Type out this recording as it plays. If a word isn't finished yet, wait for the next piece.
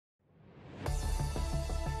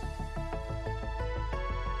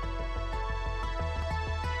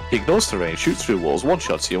He ignores terrain, shoots through walls,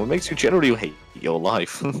 one-shots you, and makes you generally hate your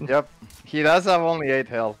life. Yep. He does have only 8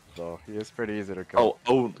 health, so he is pretty easy to kill.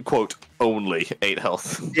 Quote, only 8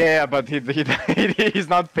 health. Yeah, but he's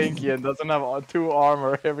not pinky and doesn't have 2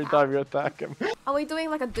 armor every time you attack him. Are we doing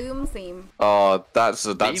like a Doom theme? That's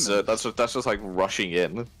just like rushing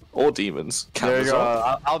in. Or demons. There you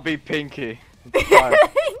go. I'll be pinky. The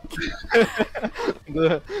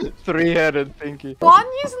 3-headed pinky. One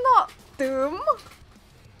is not Doom.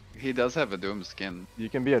 He does have a Doom skin. You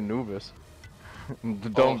can be Anubis.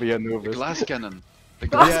 Don't be Anubis. Glass cannon.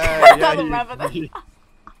 The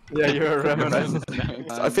Yeah, you're a revenant.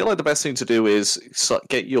 I feel like the best thing to do is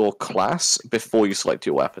get your class before you select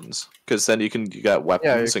your weapons, because then you get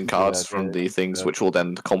weapons and cards from the things which will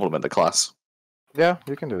then complement the class. Yeah,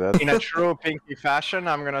 you can do that. In a true pinky fashion,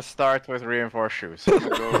 I'm gonna start with reinforced shoes.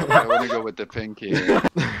 I wanna go with the pinky.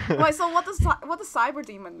 Wait, so what does Cyber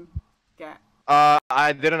Demon get?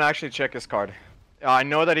 I didn't actually check his card. I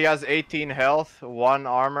know that he has 18 health, 1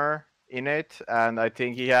 armor innate, and I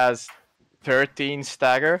think he has 13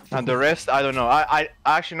 stagger, and the rest I don't know. I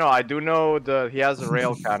actually know. I do know he has a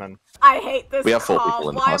rail cannon. I hate this. We have 4 people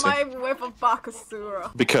in the Why party. am I with a Bakasura?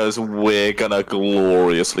 Because we're gonna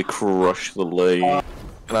gloriously crush the league.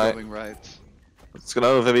 Going right. It's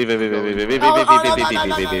gonna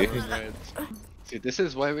See, this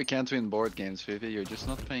is why we can't win board games, Vivi. You're just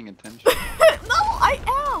not paying attention. No, I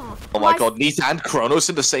am. Oh my god, Nita and Kronos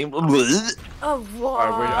in the same. Oh, what?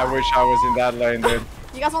 I wish I was in that lane, dude.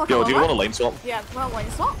 You guys want to come Yo, do you over? want a lane swap? Yeah, well,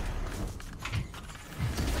 lane swap.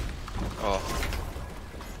 Oh.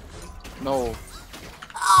 No.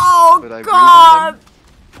 Oh Did I god!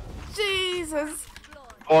 Jesus.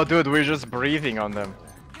 Oh, dude, we're just breathing on them.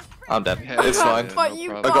 I'm dead. Yeah, It's fine. But no you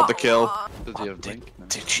problem. I got the kill. Does he have blink? No.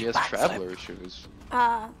 did He she has backflip? traveler shoes.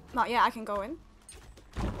 Not yet. I can go in.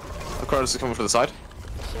 Kronos is coming from the side.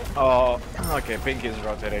 Oh, okay, Pinky's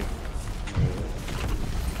rotating.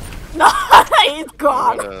 No, he's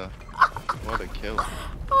gone. What a kill.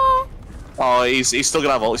 Oh, Oh, he's still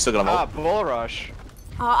gonna have ult. He's still gonna have ult. Bull rush.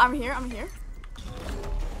 I'm here. I'm here.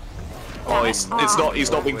 Oh, he's not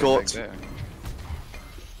been Way caught. back there.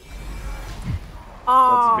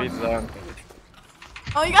 Oh. That's beat zone.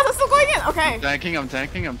 Oh, you guys are still going in. Okay. I'm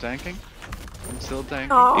tanking. I'm still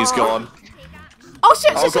tanking. Oh. He's gone. Oh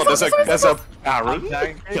shit! Oh god, there's a Baron.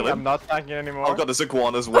 Kill him. I'm not tanking anymore. Oh god, there's a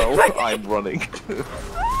Guan as well. I'm running. Run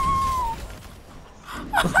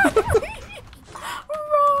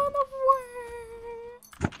away.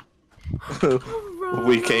 Run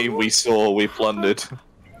We came, we saw, we plundered.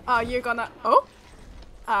 You're gonna. Oh.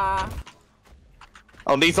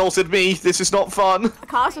 Oh, Neath ulted me. This is not fun.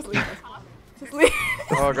 Car's just leave. Just leave.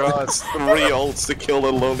 Oh god. It's 3 ults to kill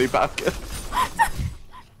a lonely backup.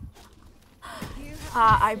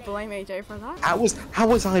 I blame AJ for that. How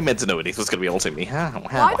was I meant to know Neath was gonna be ulting me? How?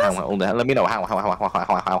 Let me know how.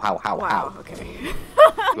 Wow. Okay.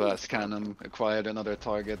 Glass cannon acquired another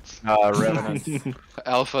target. Revenant.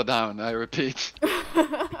 Alpha down, I repeat.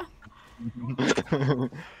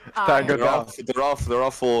 Tango down. There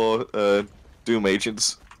are 4 Doom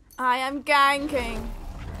agents. I am ganking.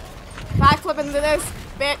 Backflip into this,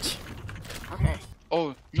 bitch. Okay.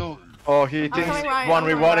 Oh, no. Oh, he thinks coming right, one I'm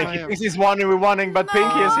we coming wanting. right. He thinks he's one we wanting, but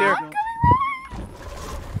Pinky is here.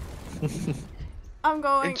 I'm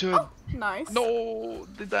going. Into it. Oh, nice. No,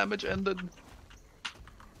 the damage ended.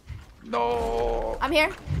 No, I'm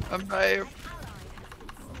here. I'm there.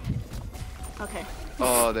 Okay.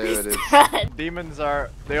 Oh, there it is. Demons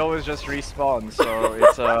they always just respawn, so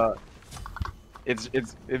it's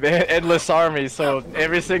endless army. So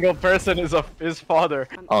every single person is his father.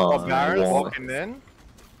 Oh, Baron wow. walking in,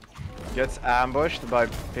 gets ambushed by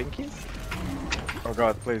Pinky. Oh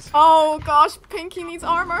god, please. Oh gosh, Pinky needs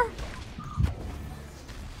armor.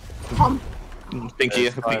 Pinky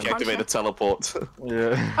It's fine. activated teleport.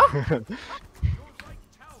 Yeah.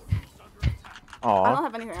 I Aw. don't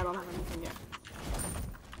have anything. Yet.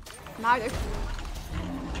 Now I do.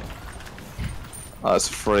 Oh, it's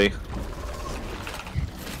free.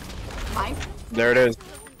 Mine. There it is.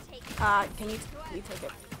 Can you take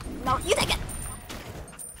it? No, you take it.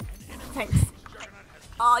 Thanks.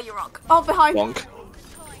 Oh, you're wrong. Oh, behind. Wonk.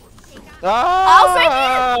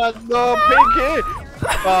 Ah! No, Pinky!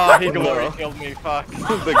 Oh, he glory killed me. Fuck.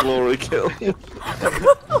 The glory kill.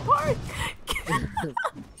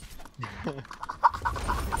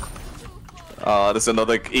 There's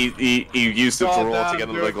another. He used the God draw to damn, get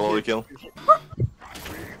another dude. glory kill.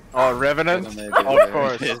 Oh, Revenant? Of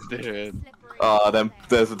course. Then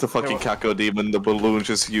there's the fucking Kako demon. The balloon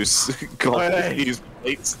just use Wait. use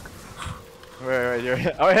plates. Wait, you're...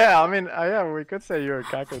 Oh yeah, I mean, yeah, we could say you're a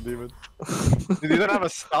cackle demon. You don't have a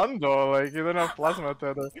stun though, like you don't have plasma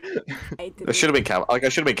tether. It should have been I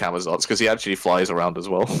should have been Camazot's because he actually flies around as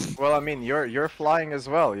well. Well, I mean, you're flying as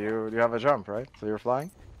well. You have a jump, right? So you're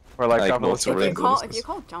flying. Or like ignore if you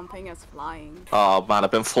call jumping as flying. Oh man,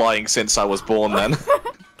 I've been flying since I was born. Then.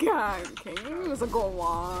 Ganking was a good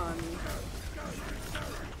one.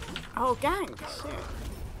 Oh, gank! Shit.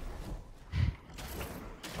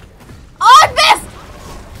 Oh, I missed!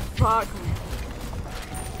 Fuck.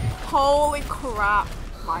 Holy crap.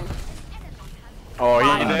 Mine. Oh, he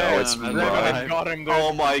I did. know, it's mine. Got him, dude.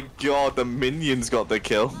 Oh my god, the minions got the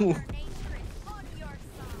kill. Can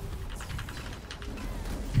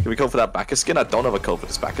we go for that backer skin? I don't have a code for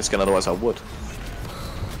this backer skin, otherwise I would.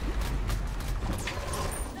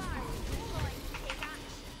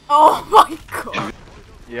 Oh my god.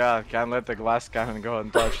 Yeah, can't let the glass cannon go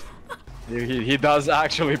untouched. he does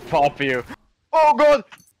actually pop you. Oh god!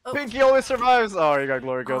 Oh. Pinky always survives! Oh, he got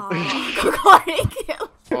glory killed. Glory kill.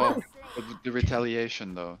 Oh, the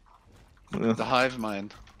retaliation though. Yeah. The hive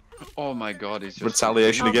mind. Oh my god, he's just...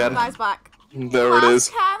 Retaliation again. Guy's back. There it is.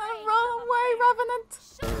 Cannon, run away, Revenant.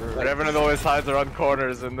 Revenant always hides around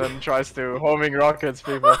corners and then tries to homing rockets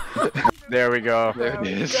people. There we go. There it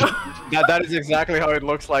is. That is exactly how it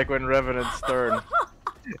looks like when Revenant's turn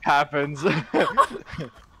happens. He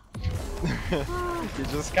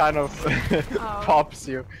just kind of pops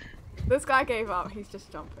you. This guy gave up, he's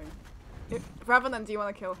just jumping. Revenant, do you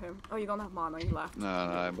want to kill him? Oh, you don't have mana, you left. No,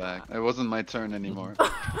 I'm back. It wasn't my turn anymore. I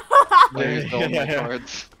used all my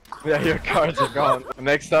cards. Yeah, your cards are gone.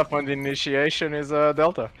 Next up on the initiation is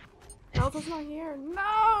Delta. Delta's not here,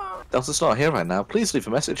 no! Delta's not here right now. Please leave a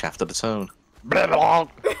message after the tone. That's the tone.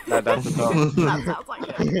 That sounds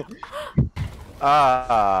like it.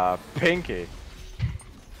 Pinky.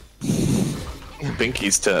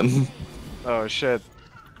 Pinky's turn. Oh shit.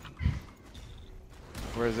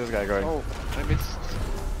 Where's this guy going? Oh, I missed.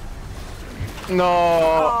 No!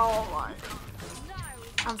 Oh my.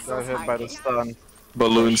 I'm so Got hit by the tanky. stun.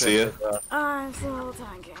 Balloons Oh, here. shit. I'm so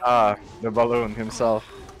tanky. The balloon himself.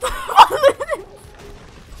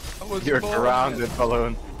 You're grounded,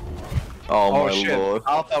 balloon. Oh, my shit. lord.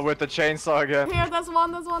 Alpha with the chainsaw again. Here, there's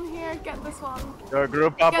one here. Get this one. Yo,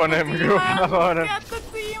 group up Get on the him, demon. group up on him. Get the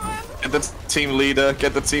demon. Get the team leader.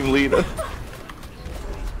 Get the team leader.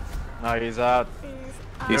 No, he's out.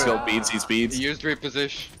 He's got out. beads. He's beads. He used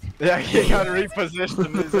reposition. Yeah, he got repositioned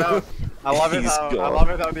and he's out. I love it He's how gone. I love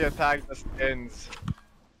it how the attack just ends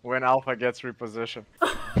when Alpha gets repositioned.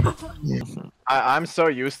 I'm so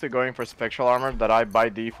used to going for spectral armor that I by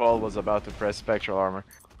default was about to press spectral armor.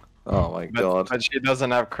 Oh my god. But she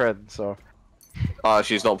doesn't have crit, so.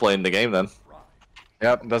 She's not playing the game then.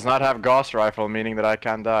 Yep, does not have Gauss rifle, meaning that I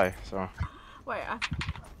can't die, so. Wait,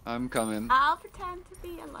 I'm coming. I'll pretend to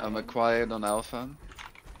be alone. I'm a quiet on Alpha.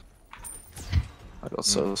 I got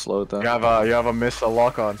so slowed down. You have a missile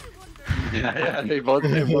lock on. Yeah, they both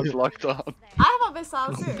locked on. I have a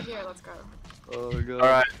missile too. Here, let's go. Oh god.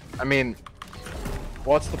 Alright, I mean,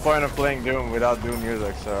 what's the point of playing Doom without Doom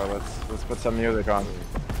music? So let's put some music on.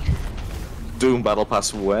 Doom Battle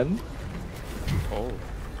Pass when? Oh.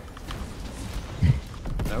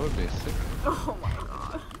 That would be sick. Oh my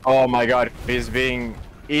god. Oh my god, he's being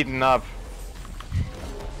eaten up.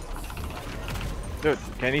 Dude,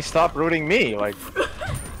 can he stop rooting me? Like,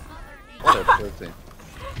 What a pussy.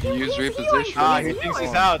 He used reposition. he thinks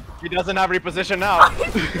he's out. He doesn't have reposition now.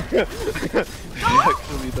 He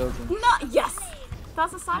actually doesn't. No, yes!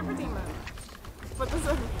 That's a cyber demon. But this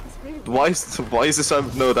is really Why is this?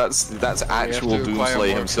 No, that's actual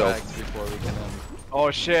Doomslay himself. Before we can end. Oh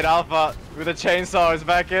shit, Alpha with a chainsaw is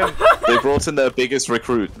back in. They brought in their biggest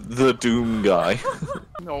recruit, the Doom guy.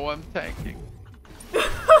 No, I'm tanking.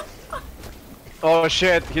 Oh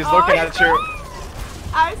shit, he's looking at you.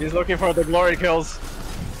 I He's looking for the glory kills.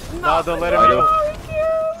 no, don't let him glory go.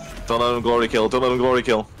 kill. Don't let him glory kill. Don't let him glory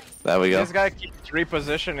kill. There we go. This guy keeps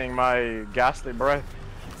repositioning my ghastly breath.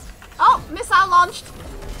 Oh, missile launched.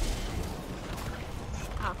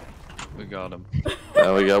 Okay. We got him.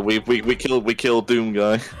 There we go. We killed Doom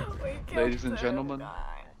guy. We killed Ladies and the gentlemen.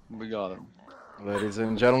 guy. We got him. Ladies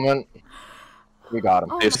and gentlemen, we got him.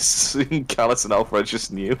 Oh It's Callus and Alfred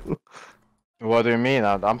just knew. What do you mean?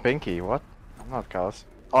 I'm Pinky. What? I'm not Callus.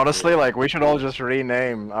 Honestly, like we should all just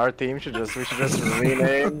rename. Our team should just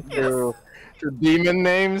rename to demon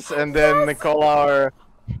names and then call our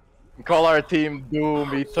team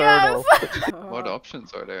Doom Eternal. Yes. What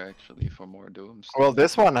options are there actually for more Dooms? Well,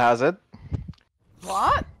 this one has it.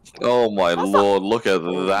 What? Oh my That's lord! Look at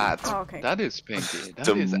that. Oh, okay. That is Pinky. That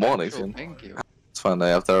Demonic, is actual man. Pinky. It's fine.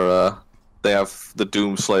 They have their They have the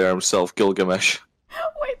Doomslayer himself, Gilgamesh.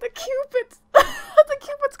 Wait, the Cupid. The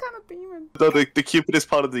Cupid's kind of demon. No, the Cupid is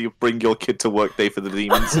part of the bring your kid to work day for the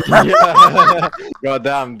demons. Yeah. God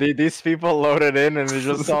damn, these people loaded in and they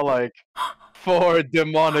just saw like 4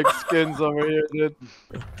 demonic skins over here, dude.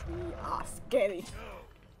 We are scary.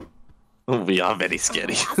 We are very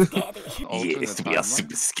scary. Scary. Yes, we are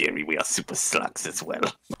super scary. We are super slugs as well.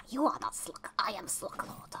 You are not Slug. I am Slug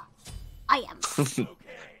Lord. I am.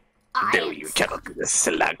 No, you cannot be the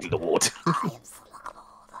Slug Lord. I am Slug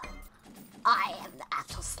Lord. I am the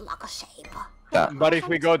actual slugger shape. But if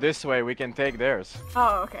we go this way, we can take theirs.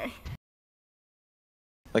 Oh, okay.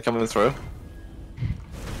 They're coming through.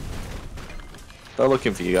 They're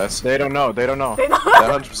looking for you guys. They don't know. They don't know. They know.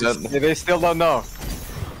 They're 100%. They still don't know.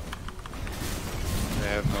 They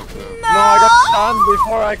have no clue. No, I got stunned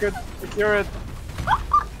before I could secure it.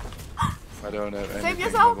 I don't have anything, Save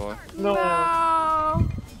yourself. my boy. No. I'm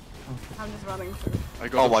just running through. I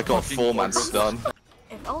got Oh my god, fucking 4-man quarters. stun.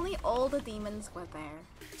 If only all the demons were there.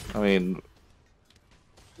 I mean,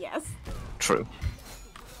 Yes. true.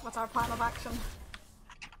 What's our plan of action?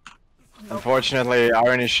 Nope. Unfortunately,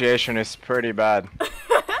 our initiation is pretty bad.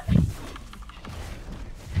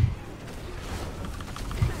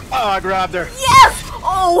 Oh, I grabbed her. Yes!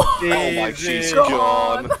 Oh! Oh my, she's Easy.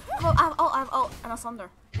 gone. Well, I have ult and a Sunder.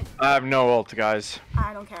 I have no ult, guys.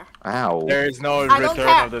 I don't care. Ow. There is no I don't return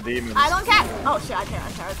care. of the demons. I don't care. Oh shit, I care.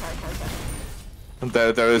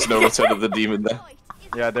 There is no return of the demon there.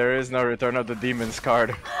 Yeah, there is no return of the demons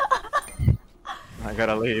card. I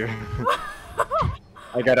gotta leave.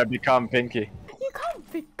 I gotta become Pinky. You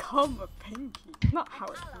can't become a Pinky. Not how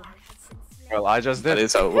it works. Well, I just That did.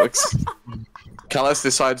 is how it works. Callus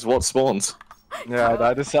decides what spawns. Yeah,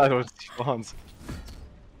 I decided what spawns.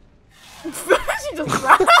 She just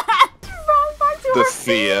ran. She ran back to The her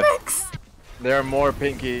fear. Phoenix. There are more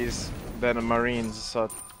Pinkies than Marines, so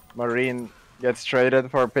Marine gets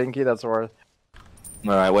traded for Pinky, that's worth.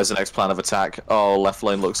 Alright, where's the next plan of attack? Oh, left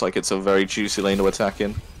lane looks like it's a very juicy lane to attack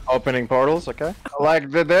in. Opening portals, okay? Like,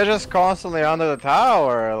 they're just constantly under the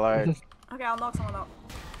tower, like... Okay, I'll knock someone out.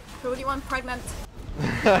 Who do you want pregnant?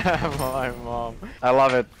 My mom. I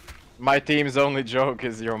love it. My team's only joke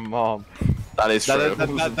is your mom. That is true.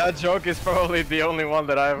 That joke is probably the only one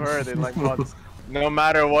that I've heard in like months. No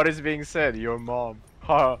matter what is being said, your mom.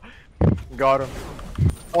 Ha. Got him.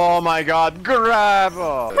 Oh my god, grab!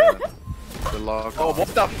 Oh, The lock. oh what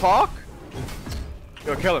the fuck?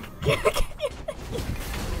 Yo, kill him.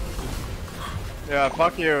 Yeah,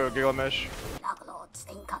 fuck you, Gilgamesh. Slug Lords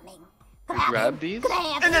incoming. Grab these?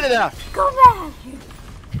 Grab No, him. no, no, no. Grab him.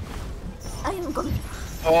 I am going.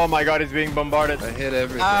 Oh my god, he's being bombarded. I hit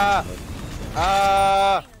everything.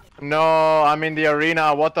 No, I'm in the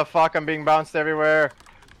arena. What the fuck? I'm being bounced everywhere.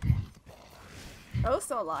 Oh,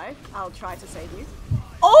 still alive. I'll try to save you.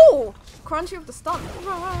 Oh! Crunchy with the stun.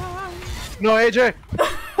 Run. No, AJ.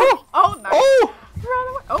 Oh, nice. Oh! Run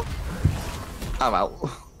away. Oh. I'm out.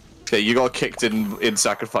 Okay, you got kicked in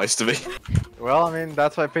sacrifice to me. Well, I mean,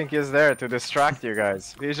 that's why Pinky is there, to distract you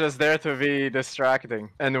guys. He's just there to be distracting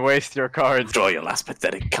and waste your cards. Draw your last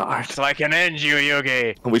pathetic card. So I can end you,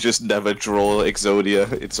 Yugi! We just never draw Exodia.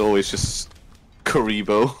 It's always just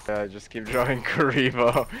Karibo. Yeah, just keep drawing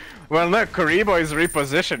Karibo. Well, no, Karibo is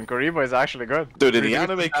repositioned. Karibo is actually good. Dude, in the Reduces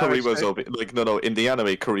anime, damage Karibo's take. OP. Like, no, in the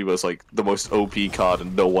anime, Karibo's like the most OP card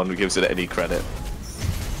and no one gives it any credit.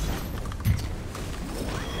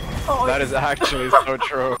 Oh, That is actually so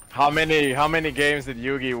true. How many games did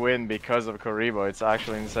Yugi win because of Karibo? It's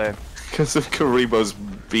actually insane. Because of Karibo's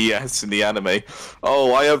BS in the anime.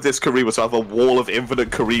 Oh, I have this Karibo, so I have a wall of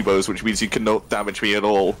infinite Karibos, which means you cannot damage me at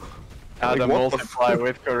all. How Like, to what the multiply fuck?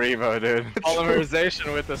 with Karibo, dude.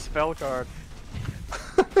 Polymerization with the spell card.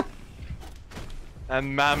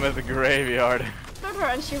 And Mammoth Graveyard. Stood her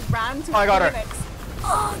and she ran to I got her. Phoenix.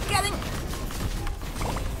 Oh, getting.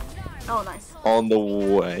 Oh, nice. On the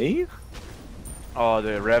way? Oh,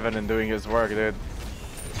 the Revenant doing his work, dude.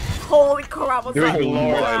 Holy crap, what's Doing that? the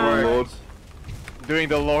Lord's My work. lord. Doing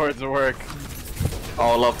the Lord's work.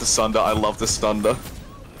 Oh, I love the Sunder. I love the Sunder.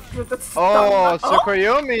 The Oh, stun-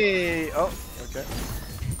 Tsukuyomi! Oh, okay.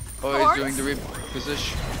 Oh, he's doing the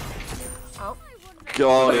reposition. Oh.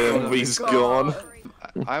 Got him. He's gone.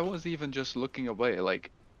 I was even just looking away,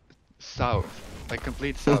 like south, like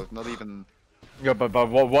complete south, not even. Yeah, but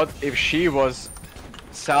what if she was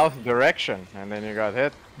south direction and then you got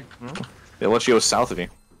hit? Yeah, well, she was south of you.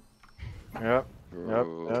 Yep.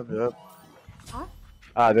 Bro. Huh?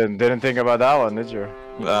 Ah, didn't think about that one, did you?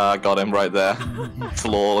 Got him right there.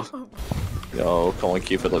 Flawed. Yo, come on,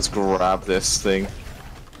 Cupid, let's grab this thing.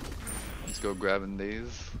 Let's go grabbing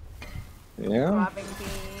these. Yeah? Grabbing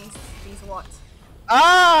these She's what?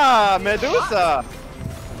 Ah, Medusa!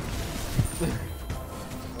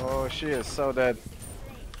 Oh, she is so dead.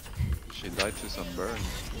 She died to some burn.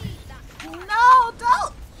 No,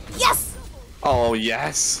 don't! Yes! Oh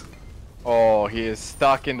yes! Oh, he is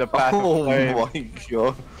stuck in the path of Oh flame. my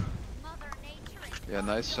god! Yeah,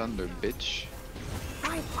 nice thunder, bitch.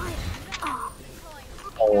 Fine, fine. Oh.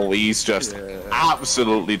 Oh, he's just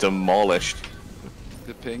absolutely demolished.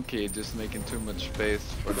 The Pinky just making too much space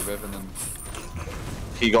for the Revenant.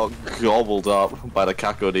 He got gobbled up by the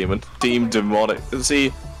Kako demon. Deemed demonic.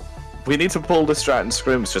 See, we need to pull this strat and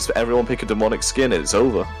scrims. Just everyone pick a demonic skin. It's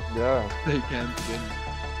over. Yeah. They can't win.